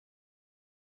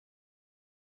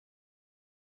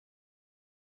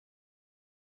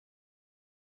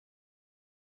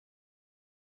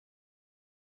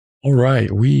All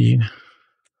right, we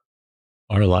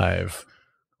are live.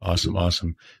 Awesome,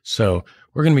 awesome. So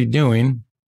we're going to be doing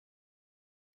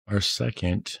our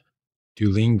second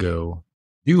Duolingo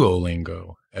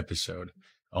episode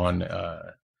on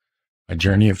my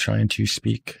journey of trying to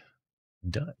speak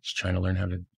Dutch, trying to learn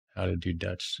how to do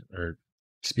Dutch or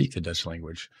speak the Dutch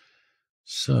language.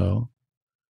 So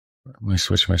I'm going to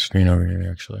switch my screen over here.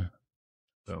 Actually,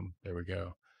 boom, there we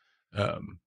go.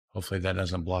 Hopefully that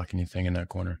doesn't block anything in that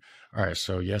corner. All right,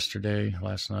 so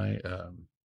last night,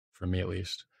 for me at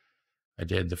least, I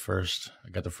got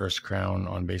the first crown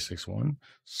on Basics 1.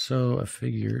 So I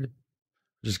figured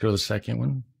just go to the second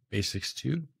one, Basics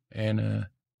 2, and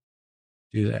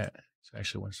do that. So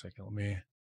actually, one second, I'm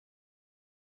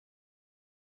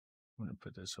going to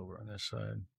put this over on this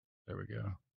side. There we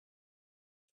go.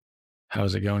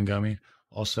 How's it going, Gummy?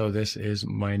 Also, this is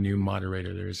my new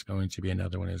moderator. There's going to be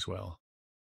another one as well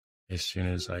as soon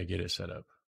as I get it set up.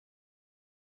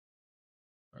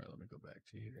 All right, let me go back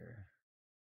to here.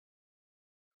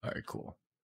 All right, cool.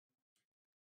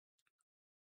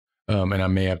 And I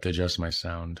may have to adjust my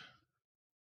sound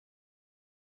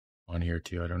on here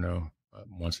too. I don't know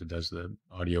once it does the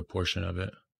audio portion of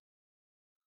it.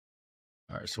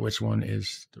 All right, so which one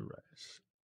is the rice?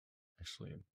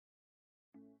 Actually,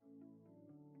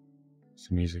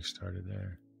 some music started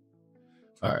there.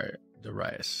 All right, the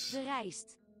rice. De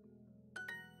rijst.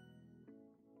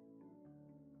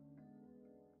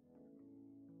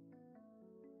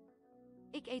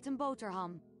 Ik eet een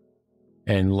boterham.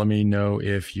 And let me know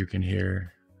if you can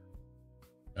hear,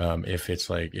 if it's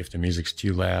like, if the music's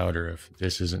too loud or if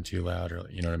this isn't too loud, or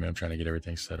you know what I mean? I'm trying to get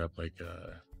everything set up like,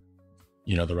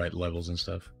 you know, the right levels and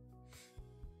stuff.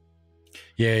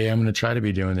 Yeah, I'm going to try to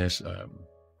be doing this. I'm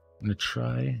going to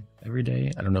try every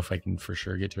day. I don't know if I can for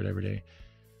sure get to it every day.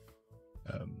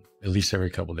 At least every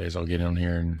couple days I'll get on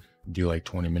here and do like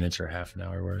 20 minutes or half an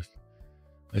hour worth.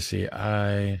 Let's see.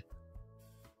 I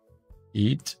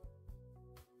eat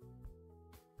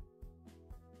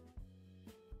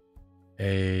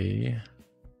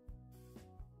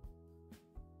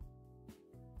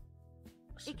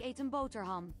Ik eet een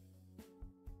boterham.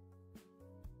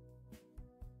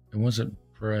 It wasn't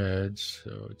bread,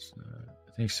 so it's not.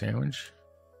 I think sandwich.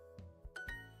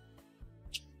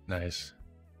 Nice.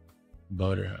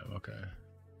 Boterham, okay.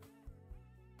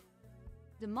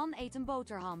 De man eet een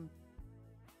boterham.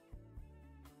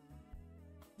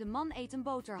 De man eet een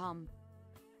boterham.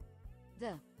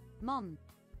 De man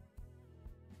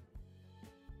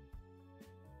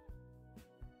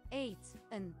eet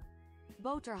een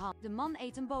boterham. De man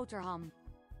eet een boterham.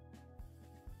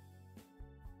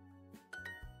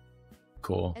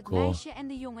 Cool, Het cool. meisje en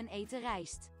de jongen eten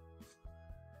rijst.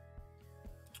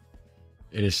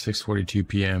 It is 6:42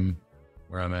 p.m.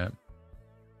 where I'm at.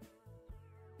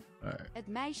 All right. Het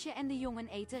meisje en de jongen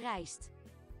eten rijst.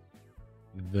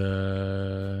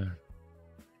 The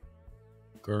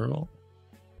girl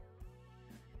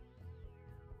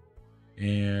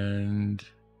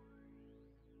and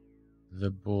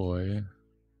the boy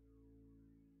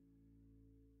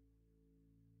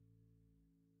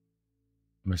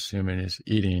I'm assuming is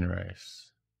eating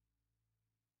rice.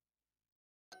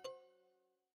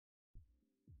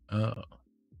 Oh.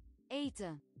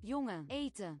 Eten, jongen,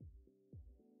 eten.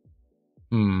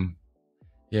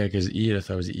 Yeah, because eat, I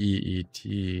thought it was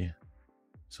E-E-T.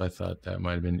 So I thought that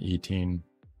might have been eating.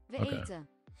 We Okay. eten.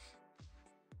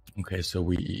 Okay, so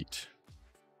we eat.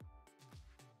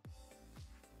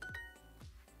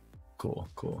 Cool,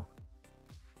 cool.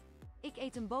 Ik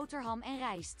eet een boterham en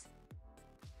rijst.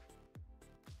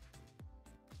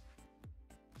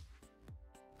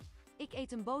 Ik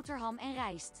eet een boterham en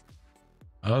rijst.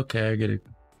 Okay, I get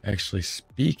to actually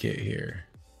speak it here.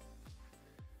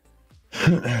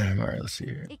 All right, let's see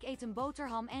here. Ik eet een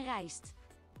boterham en rijst.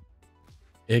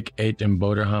 Ik eet een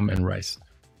boterham and rice.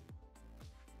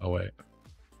 Oh, wait.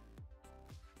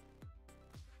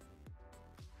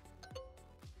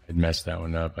 I messed that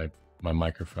one up. My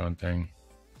microphone thing.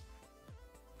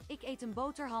 Ik eet een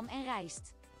boterham en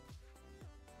rijst.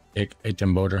 Ik eet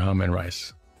een boterham and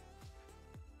rice.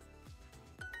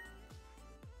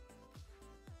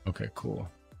 Okay, cool.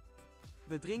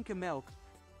 We drinken melk.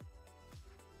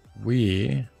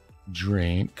 We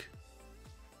drink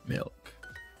milk.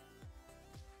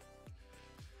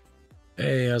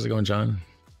 Hey, how's it going, John?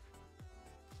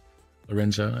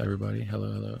 Lorenzo, everybody.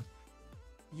 Hello, hello.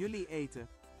 Jullie eten.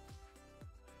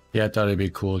 Yeah, I thought it'd be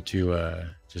cool to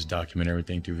just document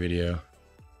everything through video.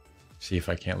 See if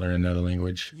I can't learn another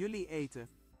language. Jullie eten.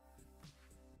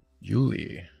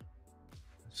 Julie.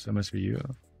 So that must be you.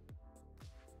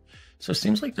 So it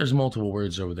seems like there's multiple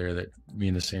words over there that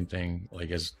mean the same thing, like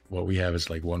as what we have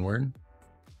is like one word.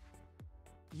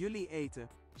 Jullie eten.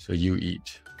 So you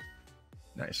eat.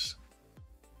 Nice.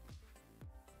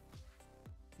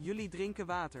 Jullie drinken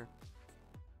water.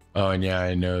 Oh, and yeah,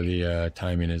 I know the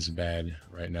timing is bad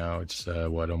right now. It's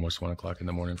what, almost 1 o'clock in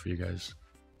the morning for you guys.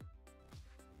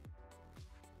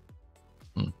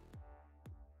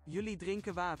 Jullie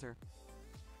drinken water.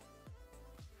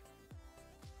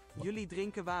 Jullie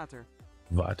drinken water.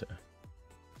 Water.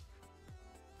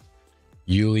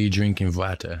 Jullie drinking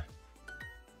water.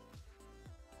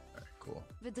 All right, cool.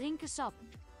 We drinken sap.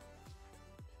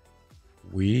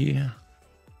 We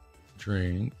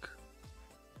drink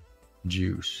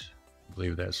juice. I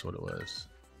believe that's what it was.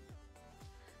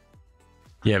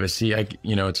 Yeah, but see,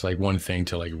 it's like one thing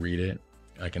to like read it.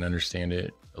 I can understand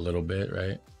it a little bit,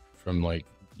 right? From like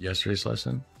yesterday's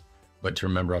lesson. But to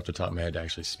remember off the top of my head to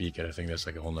actually speak it, I think that's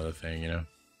like a whole nother thing, you know?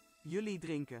 Jullie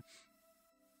drinken.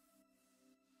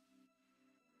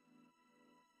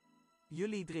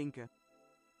 Jullie drinken.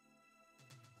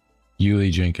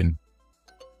 Jullie drinking.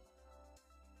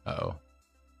 Uh-oh.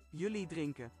 Jullie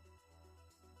drinken.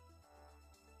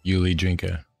 Jullie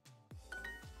drinken.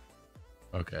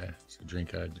 Okay, so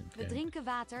drink. We drinken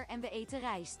water en we eten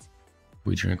rijst.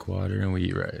 We drink water and we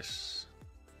eat rice.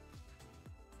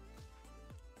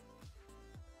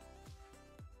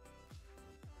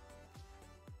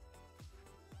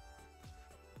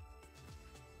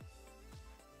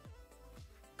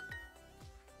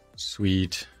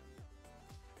 Sweet.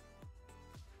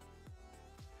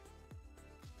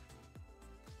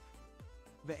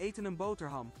 We eten een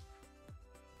boterham.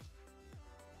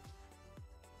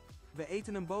 We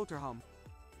eten een boterham.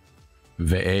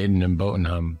 We eten een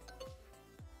boterham.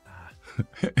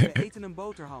 We eten een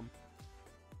boterham.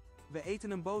 We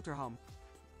eten een boterham.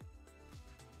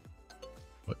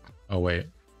 What? Oh wait.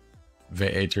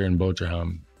 We eten een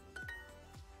boterham.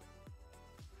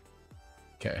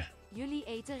 Okay. Jullie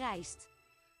eten rijst.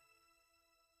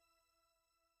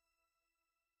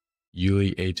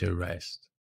 Jullie eten rijst.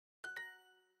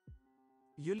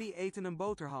 Jullie eten een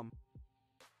boterham.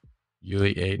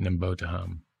 Jullie eten een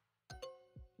boterham.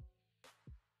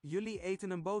 Jullie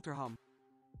eten een boterham.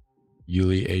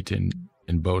 Jullie eten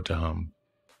een boterham.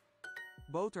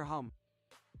 Boterham.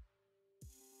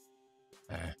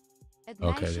 Het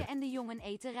Oké. meisje en de jongen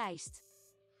eten rijst.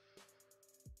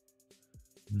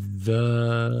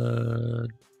 The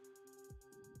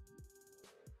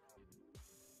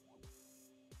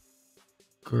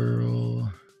girl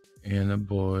and a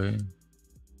boy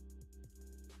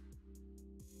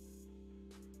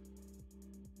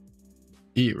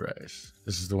eat rice.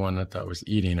 This is the one I thought was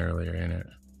eating earlier, ain't it?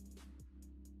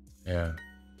 Yeah.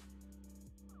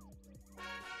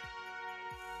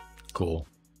 Cool.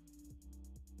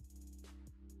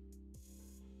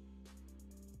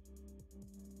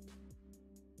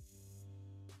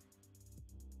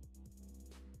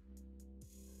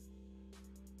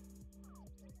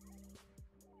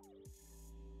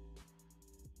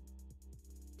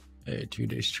 Hey,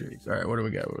 2-day streak. All right, what do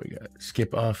we got?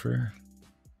 Skip offer.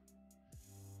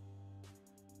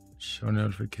 Show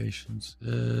notifications.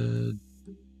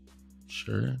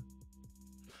 Sure.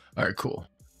 All right, cool.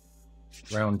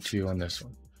 Round 2 on this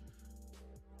one.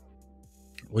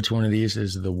 Which one of these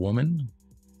is the woman?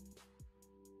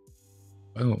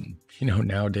 Boom.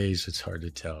 Nowadays it's hard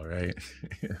to tell, right?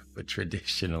 But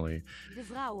traditionally, De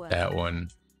vrouwen. that one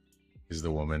is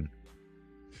the woman.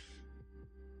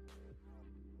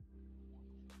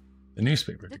 The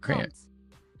newspaper, De the krant, krant.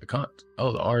 the kant.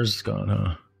 Oh, the R's is gone,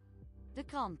 huh? De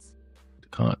krant. The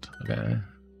kant, okay.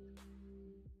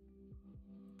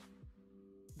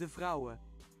 De vrouwen.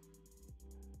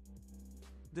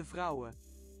 De vrouwen.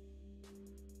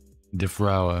 De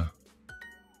vrouwen.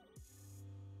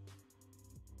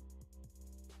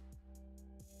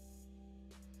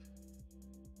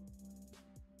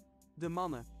 De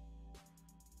mannen.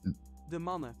 De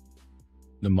mannen.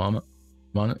 The mama.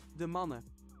 Mannen. De mannen.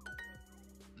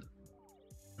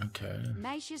 Okay.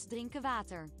 Meisjes drinken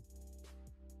water.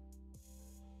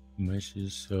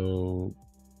 Meisjes, so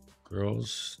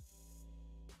girls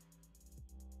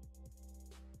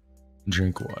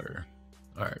drink water.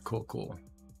 All right, cool.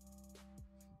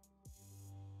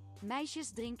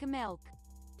 Meisjes drinken melk.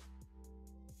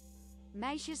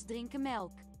 Meisjes drinken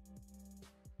melk.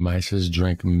 Meisjes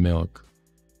drink milk.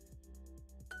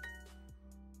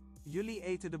 Jullie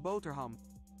eten de boterham.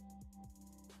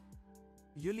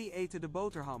 Jullie eten de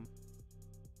boterham.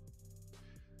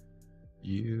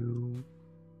 You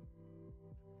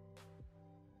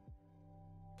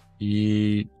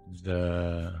eat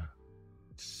the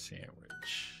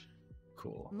sandwich.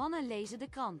 Cool. Mannen lezen de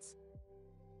krant.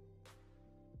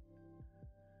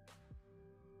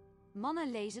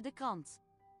 Mannen lezen de krant.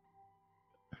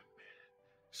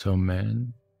 So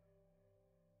men.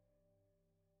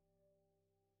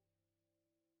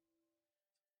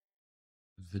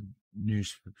 The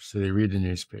newspaper. So they read the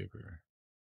newspaper.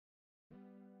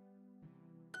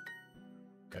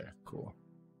 Okay, cool.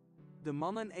 De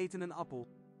mannen eten een appel.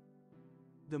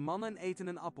 De mannen eten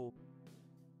een appel.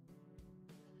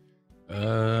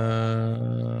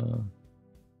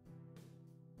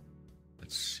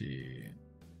 Let's see.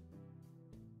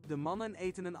 De mannen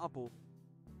eten een appel.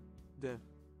 De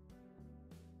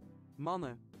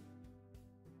mannen.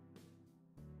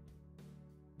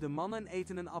 De mannen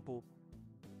eten een appel.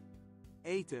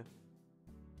 Eten.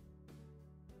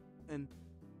 Een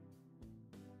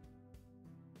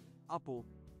appel.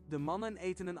 De mannen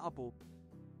eten een appel.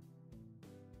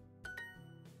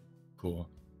 Cool.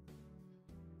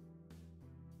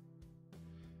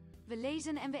 We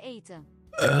lezen en we eten.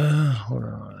 Hold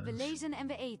on. We lezen en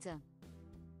we eten.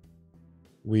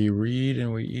 We read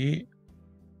and we eat.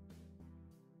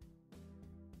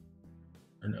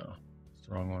 Or no, it's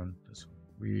the wrong one. This one.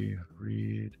 We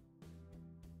read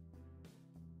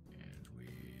and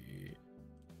we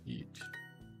eat.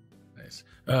 Nice.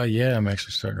 Yeah, I'm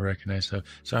actually starting to recognize stuff.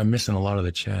 So I'm missing a lot of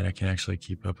the chat. I can't actually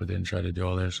keep up with it and try to do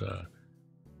all this.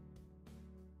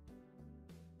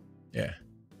 Yeah.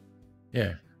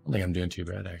 I don't think I'm doing too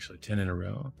bad, actually. 10 in a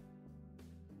row.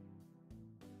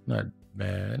 Not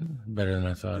bad. Better than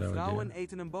I thought I De would vrouwen do.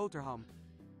 eten een boterham.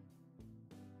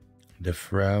 De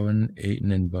vrouwen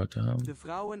eten een boterham. De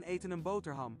vrouwen eten een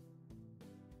boterham.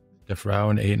 De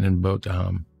vrouwen eten een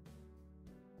boterham.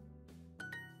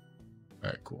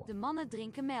 Alright, cool. De mannen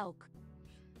drinken melk.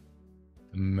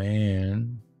 The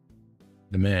men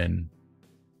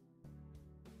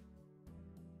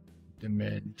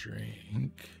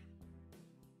drink.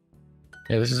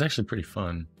 Yeah, this is actually pretty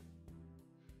fun.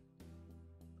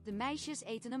 De meisjes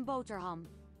eten een boterham.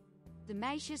 De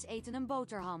meisjes eten een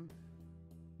boterham.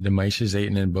 De meisjes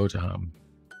eten een boterham.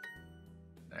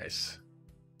 Nice.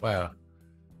 Wow.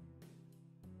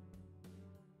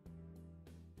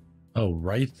 Oh,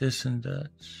 write this in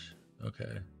Dutch?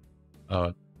 Okay.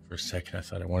 Oh, for a second I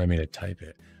thought it wanted me to type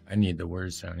it. I need the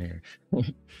words down here.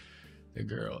 The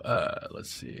girl. Let's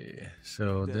see.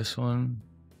 So this one.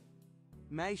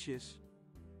 Meisjes.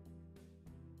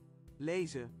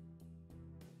 Lezen.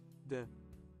 De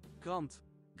krant.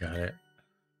 Got it.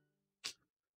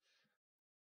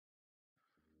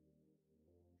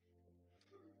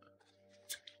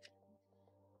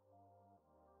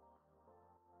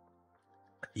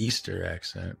 Easter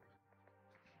accent.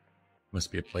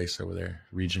 Must be a place over there,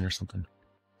 region or something.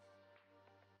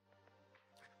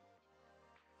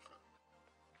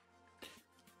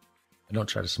 I don't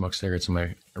try to smoke cigarettes in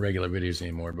my regular videos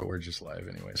anymore, but we're just live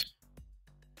anyways.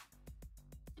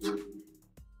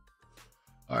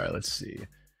 All right, let's see.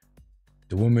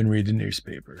 The women read the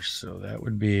newspaper. So that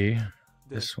would be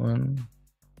this one.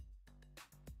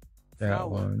 That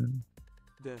one.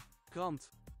 De krant.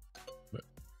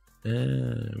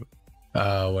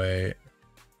 Oh, wait.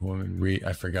 Woman read.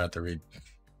 I forgot to read.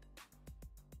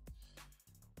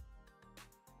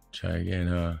 Try again,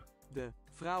 huh? De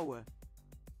vrouwen.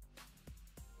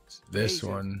 This Lezen.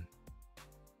 one.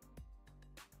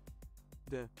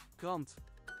 De krant.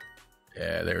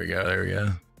 Yeah, there we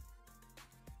go.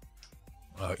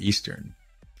 Oh, Eastern.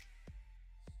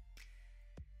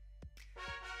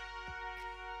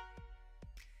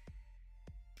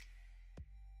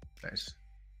 Nice.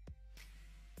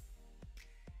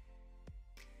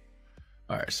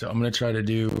 All right, so I'm gonna try to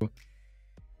do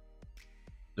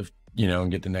the,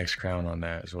 and get the next crown on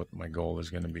that is what my goal is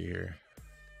gonna be here.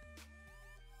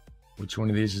 Which one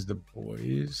of these is the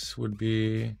boys? Would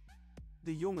be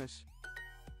De jongens.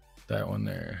 that one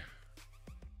there.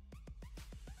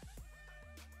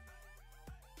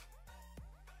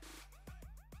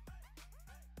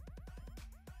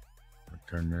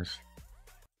 Turn this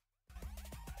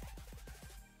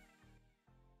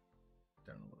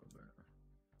down a little bit.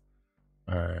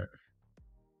 All right.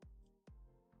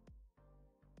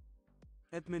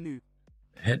 Het menu.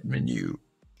 Het menu.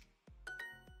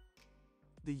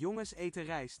 De jongens eten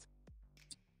rijst.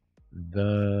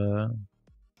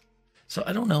 So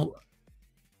I don't know.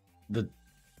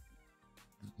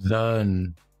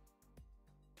 And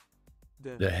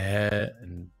the head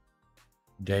and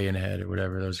day and head or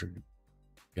whatever, those are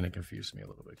gonna confuse me a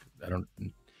little bit.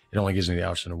 It only gives me the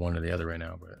option of one or the other right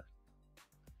now, but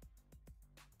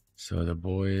so the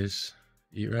boys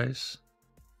eat rice.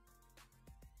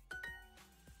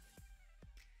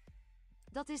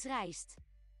 Dat is rijst.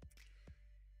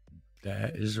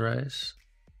 That is rice.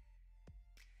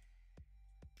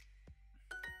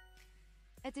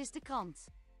 Het is de krant.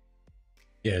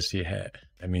 Yes, he had.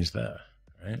 That means the,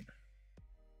 right?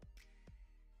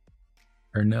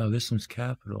 Or no, this one's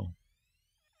capital.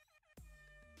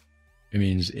 It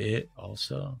means it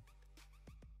also.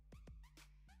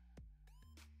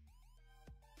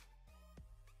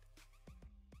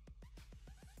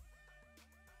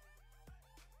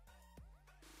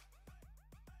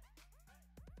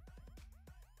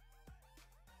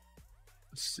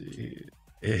 Let's see.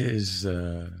 Is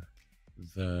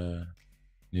the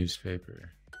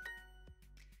newspaper.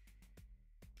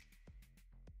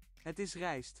 Het is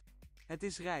rijst. Het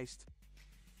is rijst.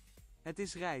 Het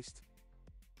is rijst.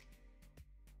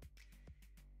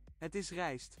 Het is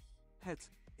rijst.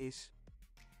 Het is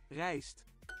rijst.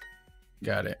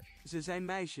 Got it. Ze zijn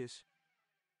meisjes.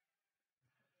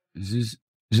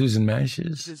 Susan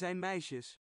meisjes? Ze zijn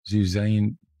meisjes.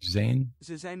 Suzanne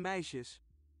Ze zijn meisjes.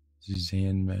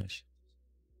 Suzanne mesh.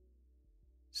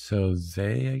 So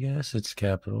they, I guess it's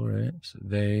capital, right? So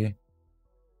they.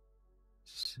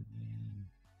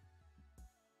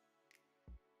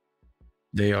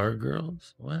 They are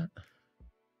girls? What?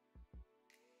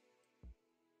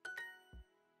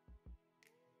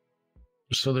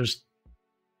 So there's.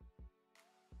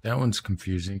 That one's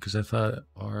confusing because I thought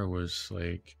R was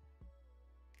like.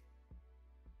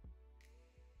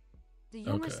 De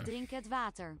jongens Okay. drinken het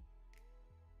water.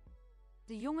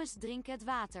 De jongens drinken het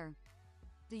water.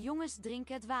 De jongens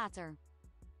drinken het water.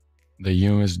 The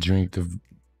humans drink the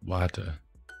water.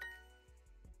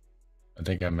 I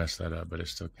think I messed that up, but it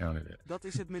still counted it. Dat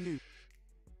is het menu.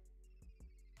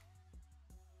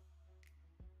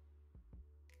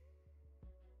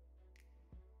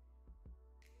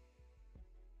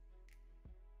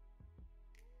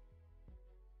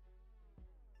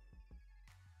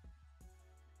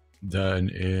 The and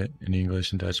it in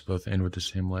English and Dutch both end with the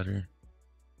same letter.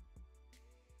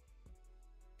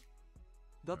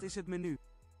 Dat is het menu.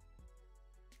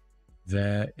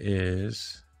 That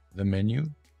is the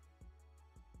menu.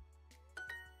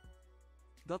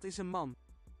 Dat is een man.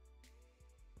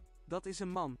 Dat is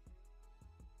een man.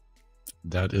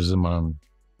 That is a man.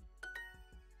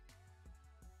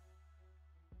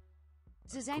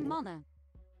 Ze zijn mannen.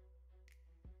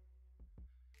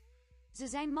 Ze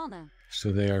zijn mannen.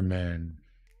 So they are men.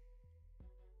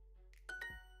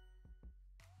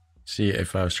 See,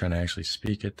 if I was trying to actually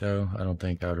speak it though, I don't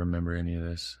think I would remember any of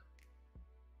this.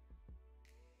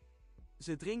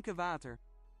 Ze drinken water.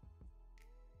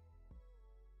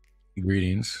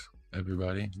 Greetings,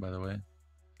 everybody, by the way.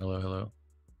 Hello, hello.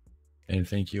 And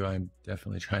thank you, I'm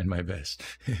definitely trying my best.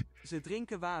 Ze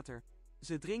drinken water.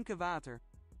 Ze drinken water.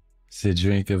 Ze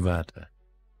drinken water.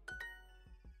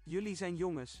 Jullie zijn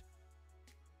jongens.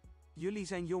 Jullie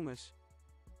zijn jongens.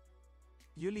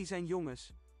 Jullie zijn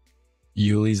jongens.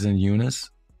 Julies and Eunice?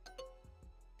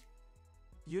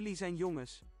 Jullie zijn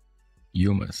jongens.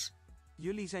 Yumas.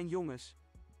 Jullie zijn jongens.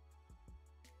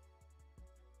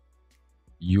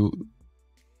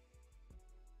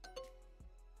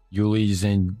 Julies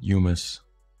and Yumas.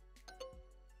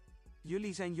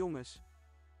 Jullie zijn jongens.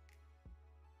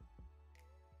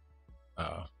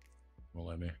 Oh, well,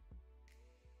 let me.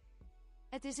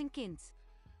 Het is een kind.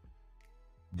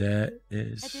 That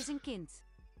Het is is. een kind.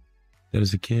 That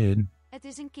is a kid. Het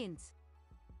is een kind.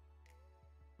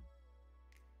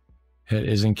 Het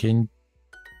is een kind.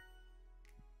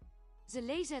 Ze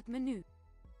lezen het menu.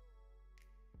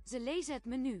 Ze lezen het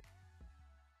menu.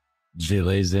 Ze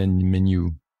lezen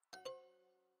menu.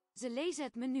 Ze lezen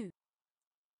het menu.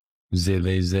 Ze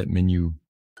lezen het menu.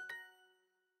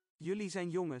 Jullie zijn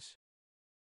jongens.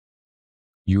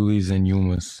 Julies and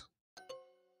Yumas.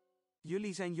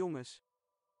 Jullie zijn jongens.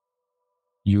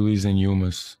 Julies and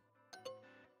Yumas.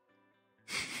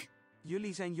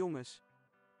 Jullie zijn jongens.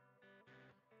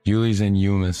 Julies and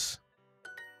Yumas.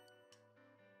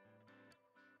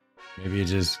 Maybe he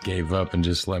just gave up and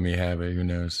just let me have it. Who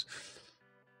knows?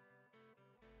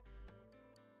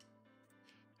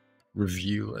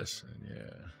 Review lesson,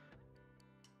 yeah.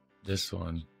 This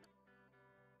one.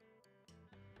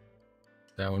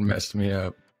 That one messed me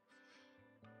up.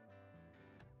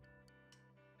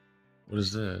 What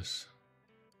is this?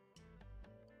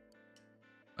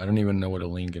 I don't even know what a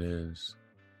link it is.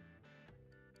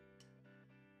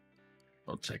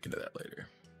 I'll check into that later.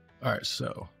 All right,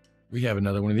 so we have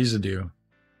another one of these to do.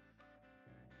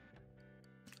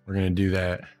 We're going to do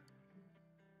that.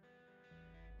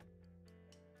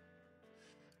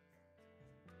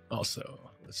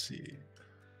 Also, let's see.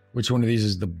 Which one of these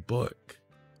is the book?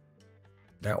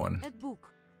 That one. Het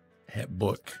boek. Het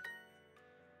book.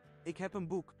 Ik heb een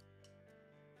boek.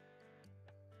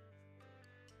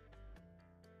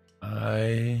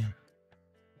 I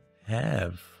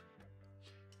have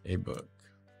A book.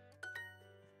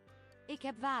 Ik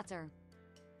heb water.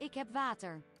 Ik heb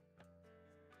water.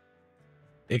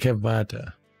 Ik heb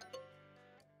water.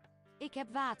 Ik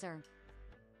heb water.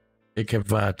 Ik heb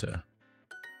water.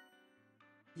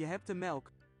 Je hebt de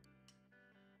melk.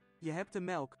 Je hebt de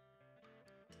melk.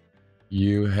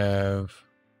 You have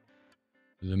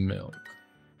the milk.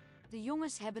 De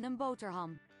jongens hebben een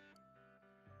boterham.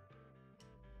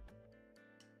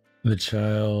 The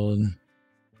child.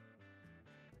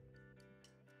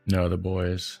 No, the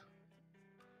boys.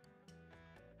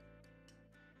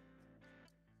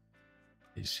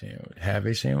 A sandwich. Have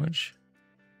a sandwich?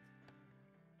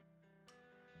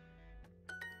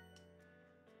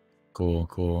 Cool,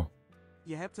 cool.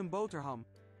 Je hebt een boterham.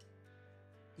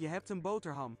 Je hebt een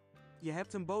boterham. Je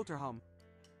hebt een boterham.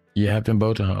 Je hebt een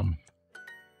boterham.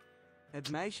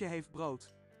 Het meisje heeft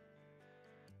brood.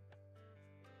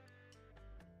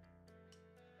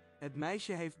 Het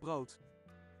meisje heeft brood.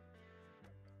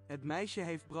 Het meisje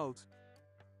heeft brood.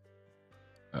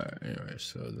 Anyway,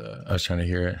 so I was trying to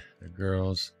hear it. The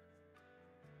girls.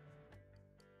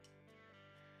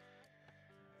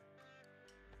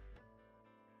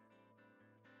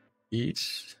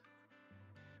 Eats.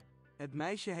 Het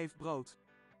meisje heeft brood.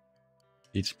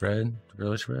 Eats bread. The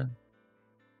girl eats bread.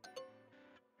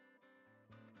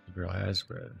 The girl has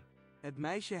bread. Het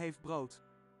meisje heeft brood.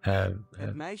 Have.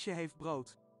 Het meisje heeft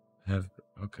brood. Have.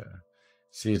 Okay.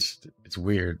 See, it's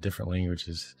weird. Different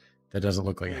languages. That doesn't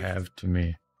look like have to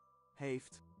me.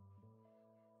 Heeft.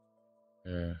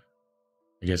 Yeah.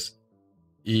 I guess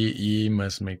E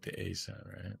must make the A sound,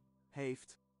 right?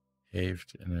 Heeft.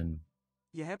 Heeft, and then.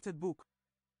 Je hebt het boek.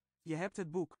 Je hebt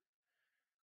het boek.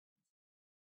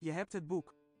 Je hebt het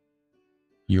boek.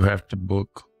 You have the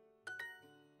book.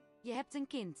 Je hebt een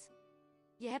kind.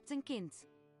 Je hebt een kind.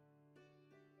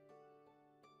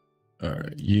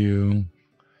 Alright, you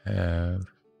have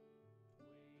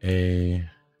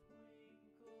a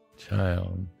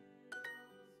child.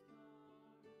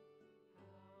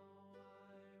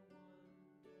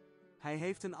 Hij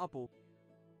heeft een appel.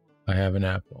 I have an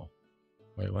apple.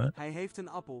 Wait, what? Hij heeft een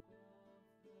appel.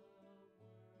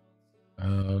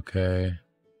 Okay.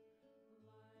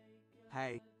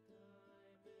 Hij.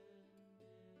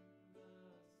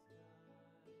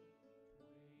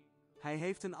 Hij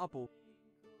heeft een appel.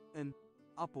 Een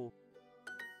appel.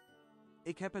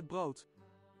 Ik heb het brood.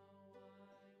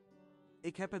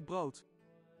 Ik heb het brood.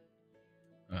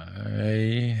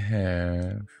 I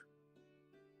have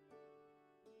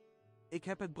Ik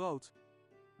heb het brood.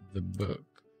 the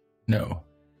book. No.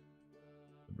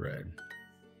 The bread.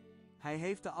 Hij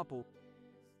heeft de appel.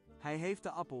 Hij heeft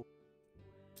de appel.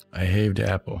 I have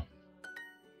the apple.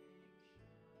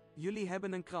 Jullie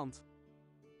hebben een krant.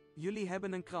 Jullie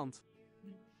hebben een krant.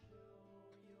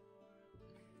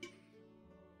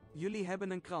 Jullie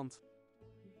hebben een krant.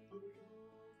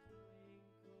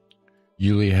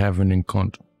 Jullie have an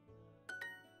account.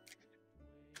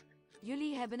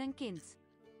 Jullie hebben een kind.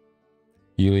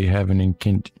 Jullie have een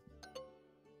kind.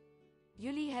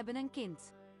 Jullie hebben een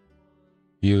kind.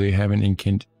 Jullie have een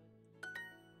kind.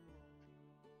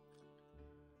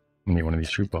 I need one of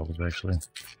these fruit bubbles, actually.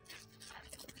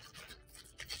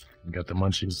 Got the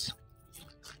munchies.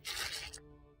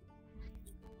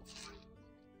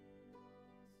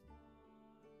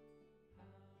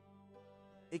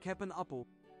 Ik heb een appel.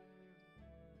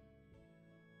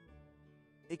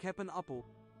 Ik heb een appel.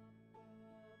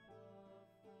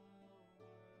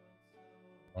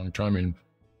 Long timing.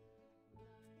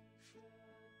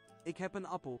 Ik heb een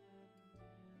appel.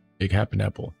 Ik heb een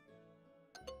apple.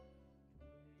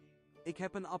 Ik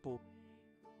heb een appel.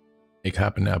 Ik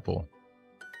heb een apple.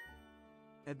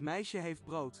 Het meisje heeft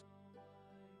brood.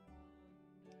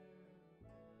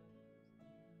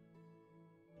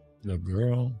 The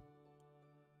girl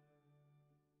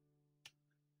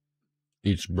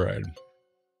eats bread.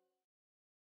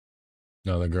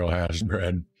 No, the girl has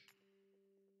bread.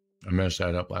 I messed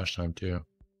that up last time too.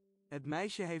 Het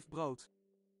meisje heeft brood.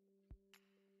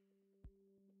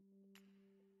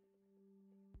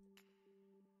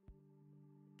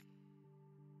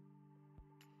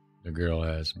 The girl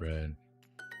has bread.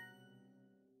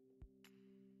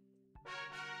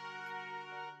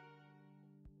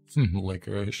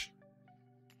 Licorice.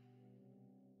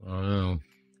 I don't know.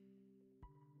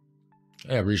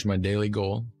 Hey, I've reached my daily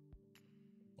goal.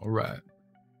 All right.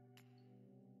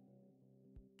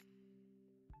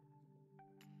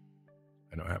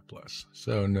 I don't have plus,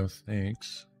 so no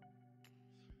thanks.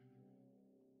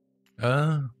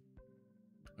 I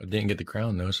didn't get the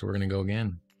crown though, so we're gonna go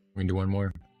again. We can do one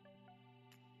more.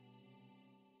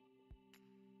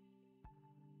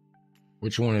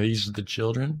 Which one of these is the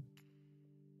children?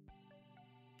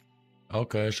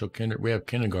 Okay, so we have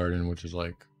kindergarten, which is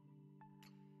like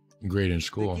grade in De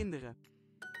school. kinderen.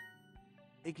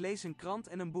 Ik lees een krant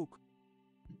en een boek.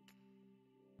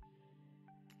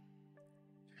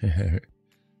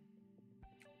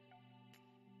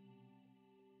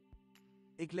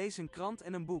 Ik lees een krant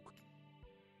en een boek.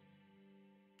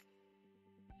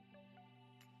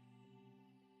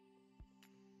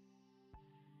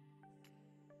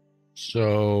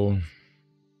 So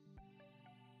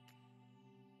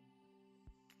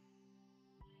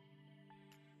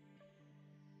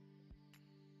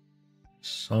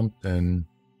something.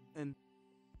 Een.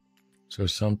 So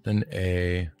something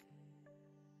a.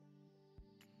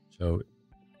 So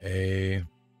a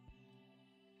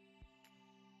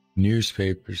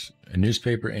newspaper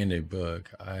and a book.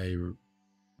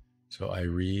 So I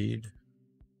read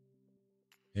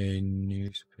a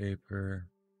newspaper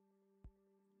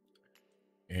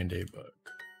and a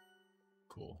book.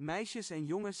 Cool. Meisjes en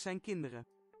jongens zijn kinderen.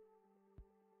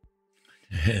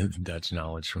 Dutch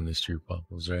knowledge from the street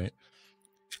puzzles, right?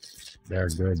 They're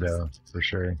good though, for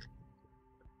sure.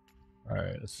 All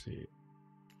right, let's see.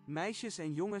 Meisjes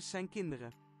en jongens zijn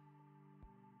kinderen.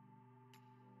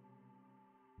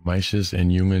 Meisjes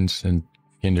en jongens en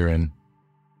kinderen.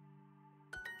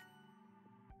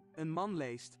 Een man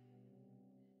leest.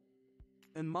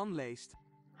 Een man leest.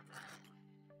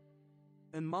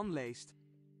 Een man leest.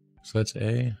 So that's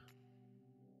A.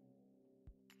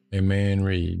 A man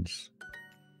reads.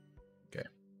 Okay.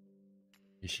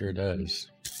 He sure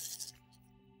does.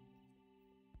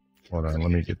 Hold on,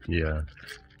 let me get the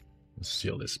let's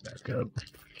seal this back up.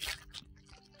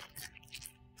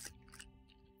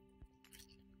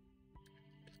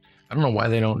 I don't know why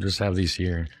they don't just have these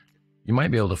here. You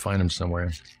might be able to find them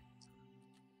somewhere.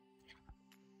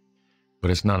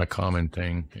 But it's not a common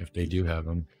thing if they do have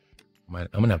them. I'm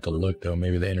going to have to look, though.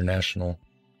 Maybe the international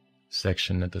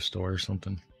section at the store or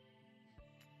something.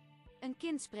 Een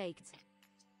kind spreekt.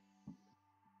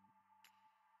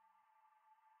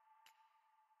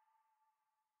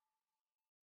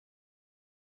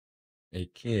 A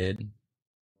kid,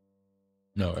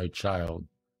 no, a child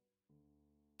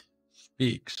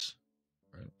speaks.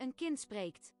 Right? Een kind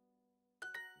spreekt.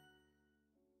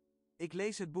 Ik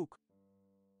lees het boek.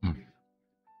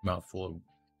 Mouthful of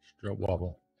stroop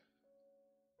wobble.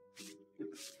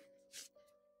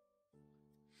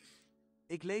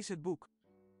 Ik lees het boek.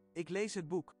 Ik lees het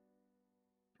boek.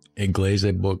 Ik lees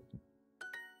het boek.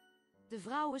 De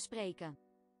vrouwen spreken.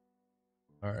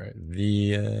 All right,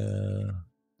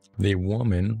 the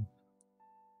woman,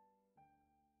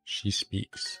 she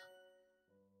speaks.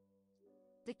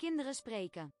 De kinderen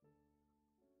spreken.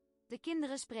 De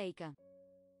kinderen spreken.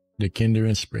 De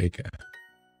kinderen spreken.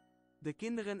 De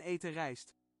kinderen eten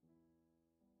rijst.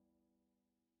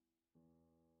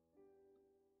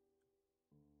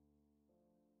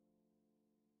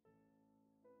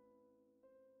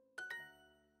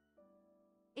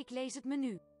 Ik lees het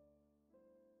menu.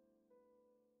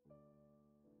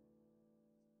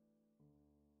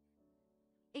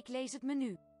 Ik lees het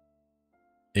menu.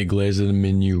 Ik lees het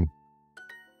menu.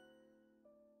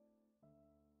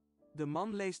 De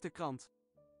man leest de krant.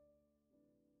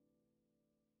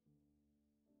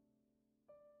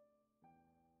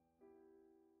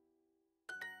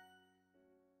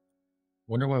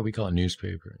 Wonder why we call it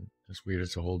newspaper. That's weird.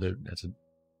 It's a whole that's a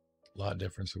lot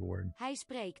difference of a word. Hij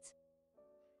spreekt.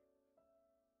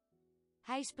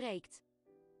 Hij spreekt.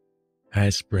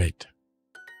 Hij spreekt.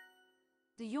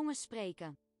 De jongens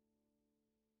spreken.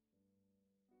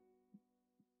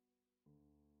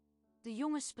 De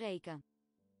jongens spreken.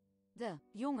 De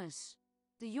jongens.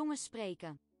 De jongens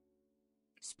spreken.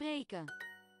 Spreken.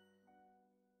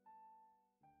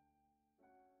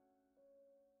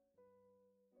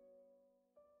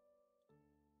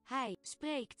 Hij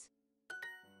spreekt.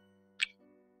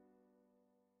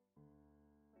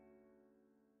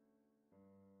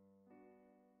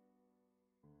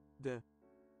 De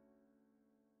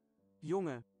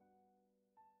jongen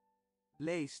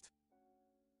leest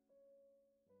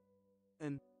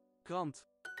een krant.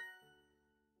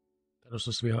 That was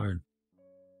supposed to be hard.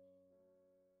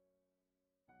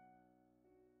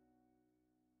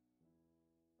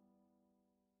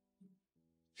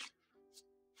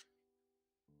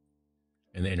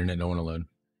 And the internet don't want to load.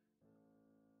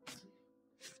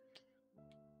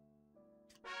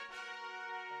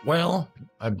 Well,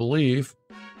 I believe.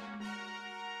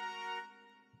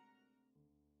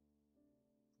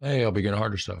 Hey, I'll be getting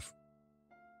harder stuff.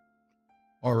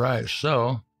 All right,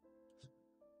 so.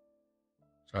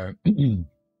 Sorry.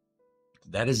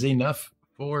 That is enough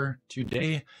for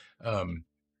today.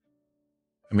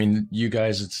 I mean, you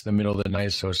guys, it's the middle of the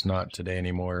night, so it's not today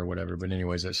anymore or whatever. But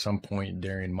anyways, at some point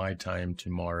during my time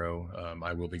tomorrow,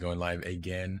 I will be going live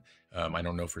again. I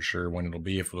don't know for sure when it'll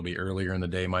be, if it'll be earlier in the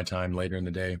day, my time, later in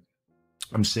the day.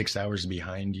 I'm 6 hours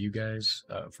behind you guys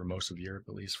for most of Europe,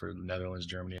 at least for the Netherlands,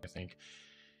 Germany, I think.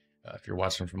 If you're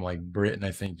watching from like Britain,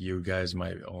 I think you guys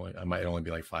I might only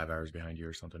be like 5 hours behind you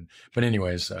or something. But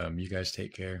anyways, you guys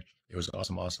take care. It was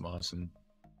awesome, awesome, awesome.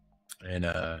 And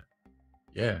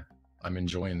yeah, I'm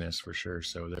enjoying this for sure.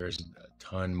 So there's a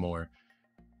ton more.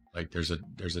 Like there's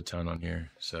a ton on here.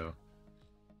 So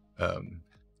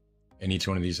and each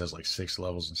one of these has like 6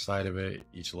 levels inside of it.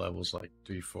 Each level's like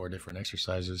 3-4 different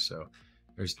exercises. So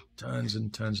there's tons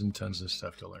and tons and tons of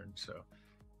stuff to learn. So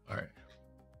all right.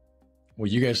 Well,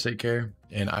 you guys take care,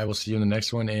 and I will see you in the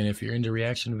next one. And if you're into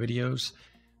reaction videos,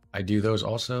 I do those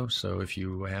also. So if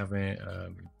you haven't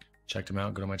checked them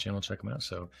out, go to my channel, check them out.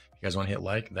 So if you guys want to hit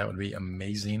like, that would be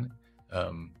amazing.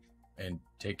 And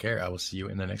take care. I will see you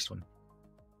in the next one.